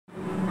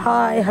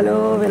Hi,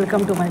 hello,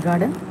 welcome to my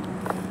garden.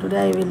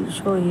 Today I will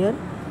show here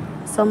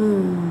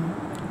some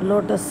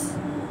lotus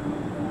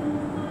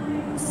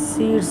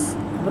seeds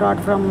brought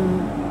from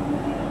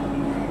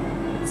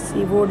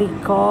COD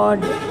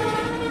card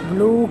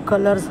blue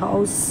colors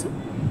house.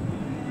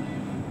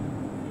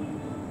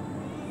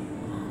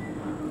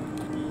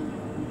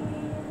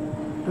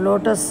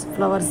 Lotus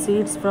flower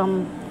seeds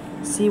from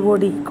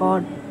COD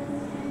card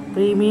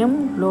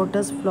premium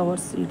lotus flower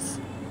seeds.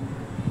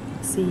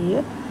 See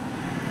here.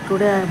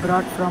 Today I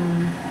brought from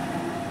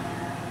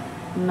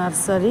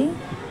nursery.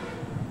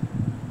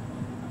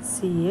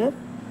 See here.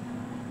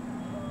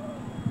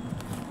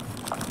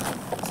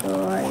 So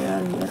I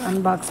am here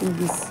unboxing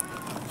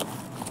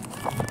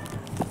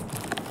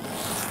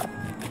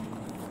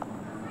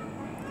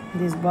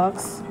this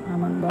box.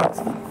 I'm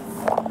unboxing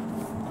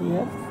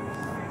here.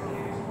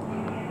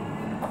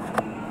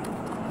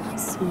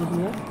 See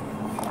here.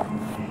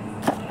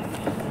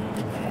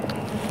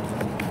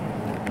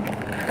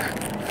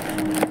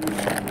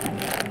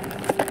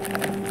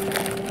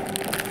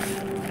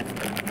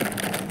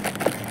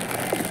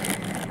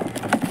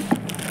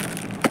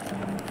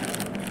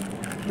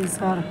 These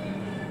are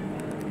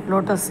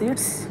lotus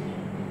seeds.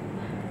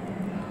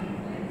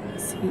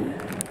 See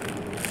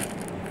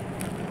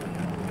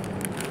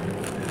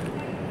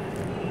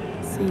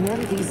here,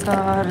 these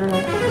are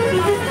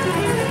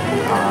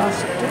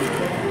cost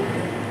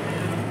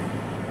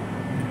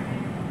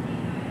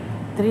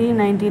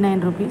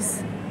 399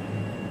 rupees.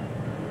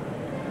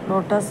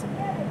 Lotus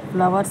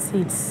flower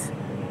seeds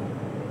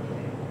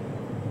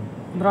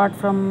brought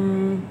from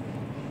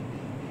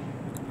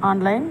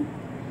online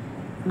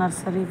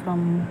nursery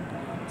from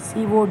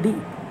COD.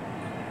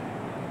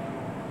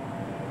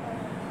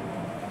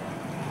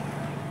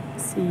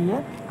 See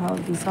here how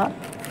these are.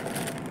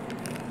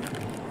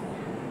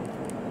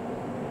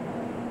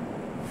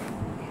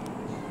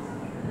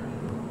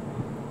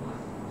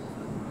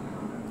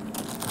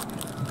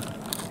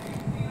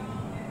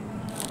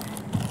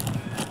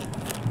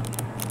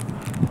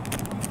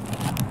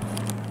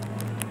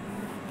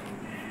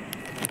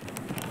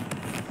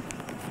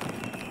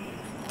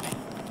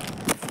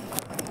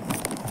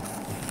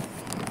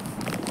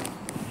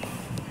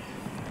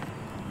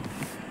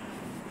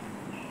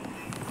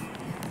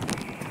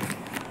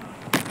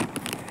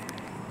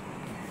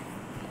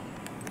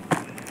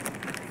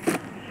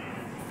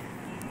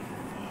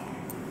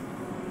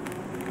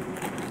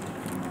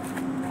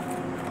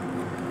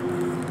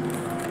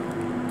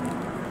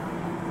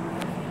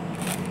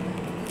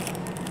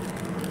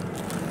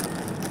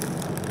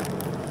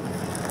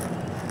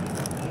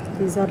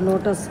 These are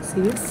lotus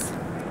seeds.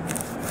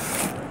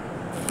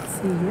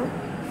 See here.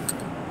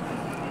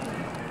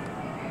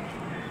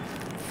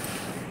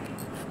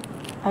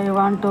 I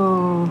want to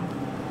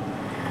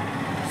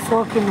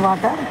soak in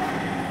water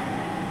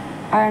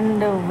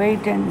and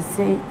wait and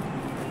see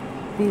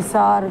these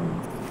are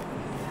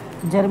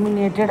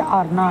germinated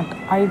or not.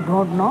 I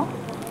don't know.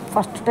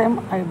 First time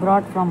I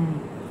brought from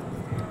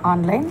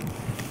online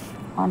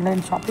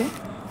shopping.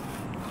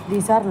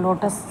 These are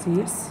lotus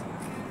seeds.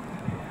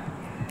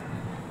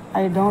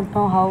 I don't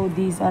know how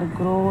these are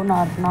grown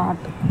or not.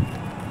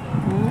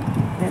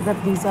 Whether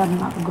these are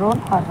not grown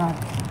or not.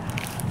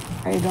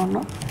 I don't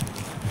know.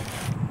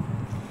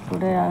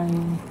 Today I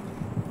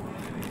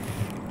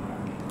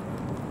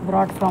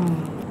brought from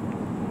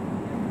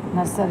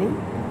nursery.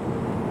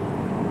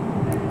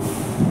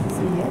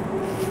 See here.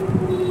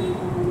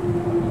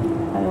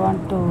 I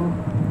want to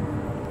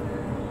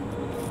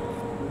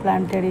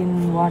plant it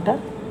in water.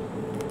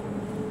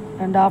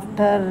 And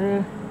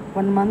after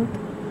 1 month,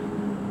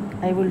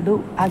 I will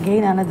do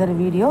again another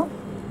video.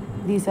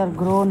 These are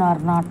grown or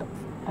not.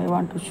 I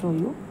want to show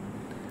you.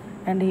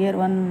 And here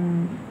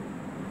one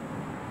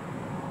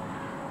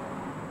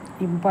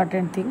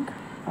important thing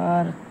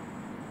or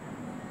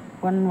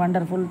one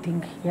wonderful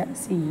thing here.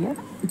 See here.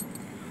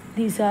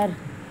 These are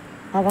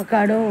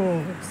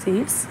avocado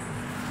seeds.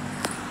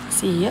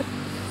 See here.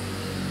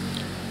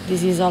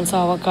 This is also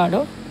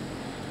avocado.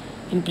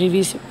 In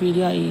previous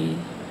video I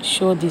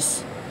show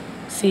this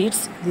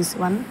seeds. This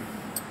one.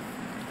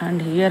 And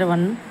here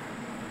one,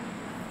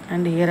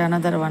 and here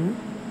another one,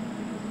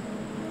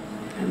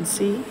 and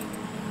see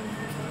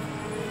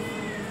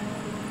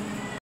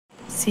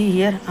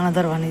here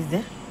another one is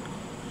there.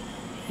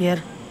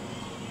 Here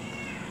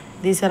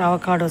these are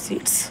avocado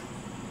seeds.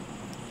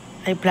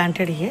 I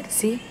planted here.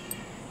 See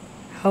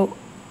how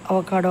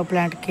avocado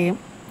plant came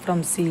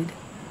from seed.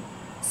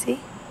 See,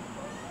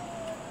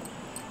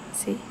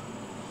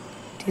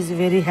 it is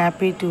very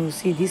happy to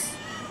see this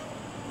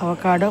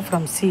avocado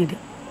from seed.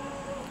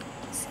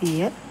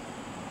 Here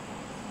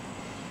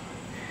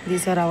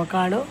these are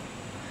avocado,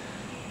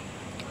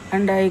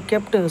 and I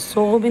kept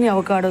so many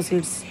avocado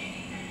seeds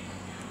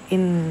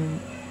in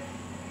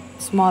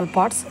small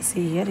pots.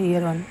 See here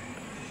one,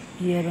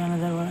 here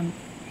another one,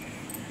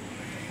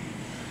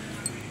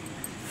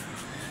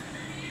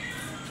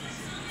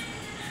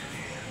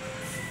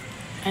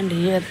 and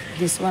here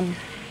this one,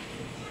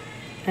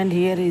 and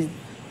here is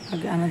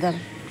another,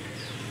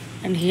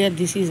 and here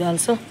this is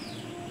also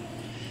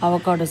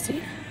avocado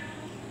seed.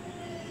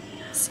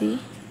 See,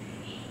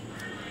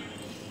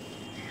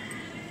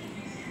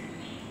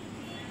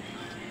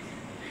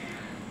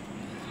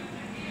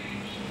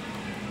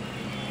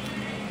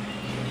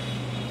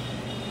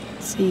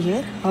 see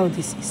here how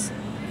this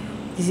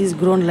is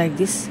grown like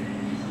this.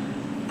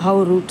 How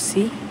root,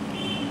 see,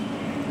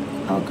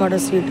 avocado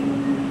seed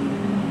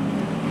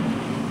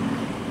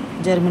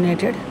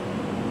germinated.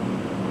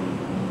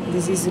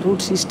 This is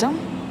root system,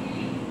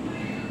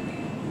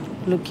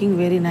 looking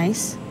very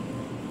nice.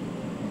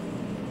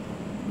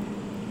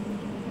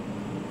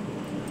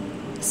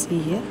 See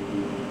here.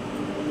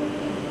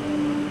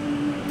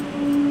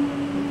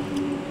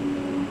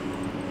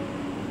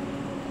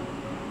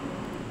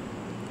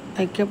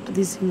 I kept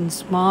this in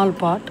small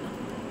pot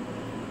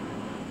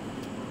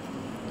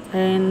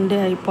and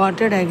I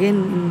potted again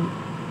in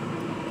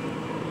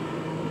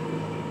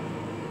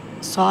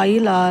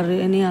soil or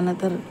any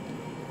another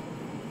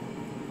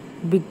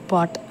big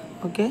pot.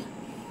 Okay,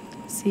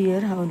 see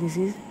here how this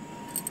is.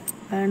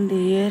 And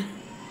here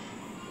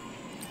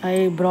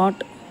I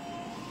brought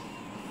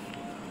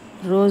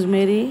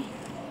rosemary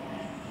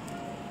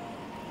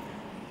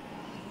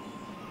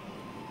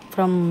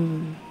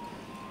from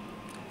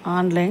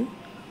online,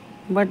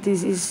 but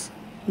this is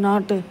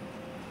not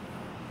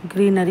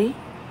greenery.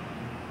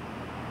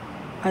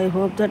 I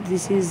hope that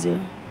this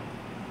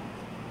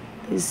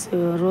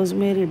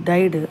rosemary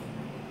died,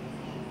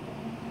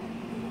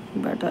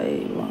 but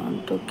I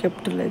want to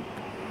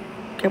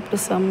kept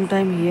some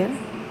time here.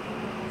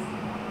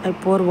 I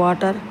pour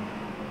water.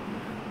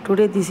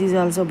 Today this is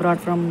also brought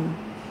from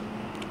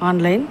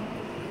online.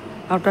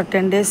 After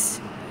 10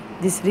 days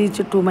this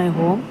reached to my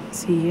home.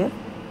 See here,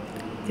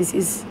 this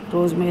is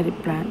rosemary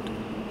plant,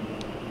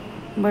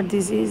 but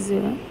this is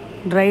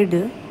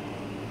dried.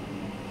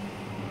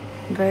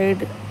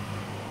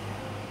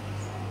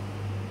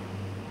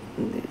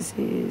 This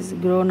is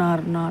grown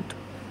or not,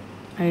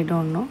 I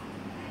don't know,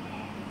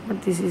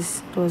 but this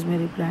is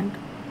rosemary plant.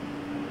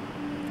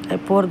 I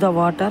pour the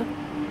water.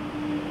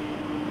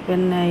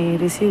 When I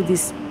receive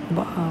this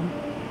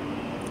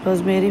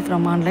rosemary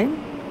from online,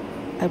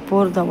 I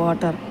pour the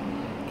water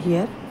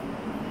here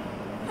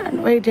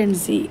and wait and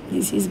see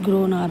this is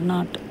grown or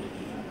not.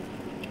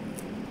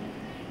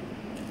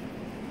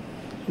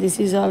 This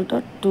is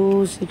also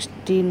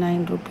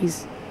 269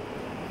 rupees,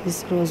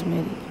 this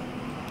rosemary.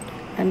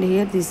 And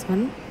here this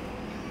one,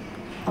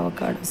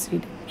 avocado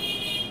seed.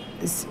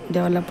 This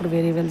developed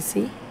very well,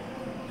 see,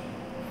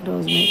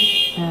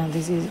 rosemary.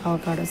 This is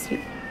avocado seed.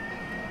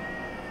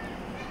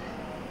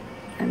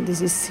 And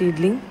this is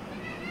seedling.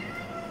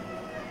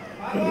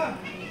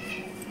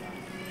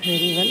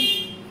 Very well.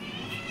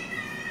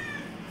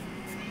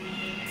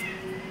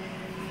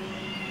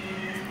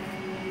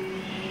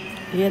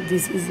 Here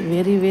this is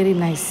very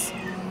nice.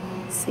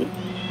 See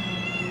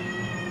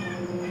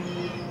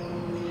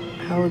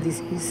how this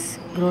is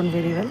grown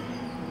very well.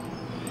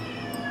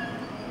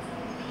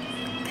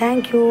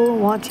 Thank you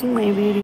watching my video.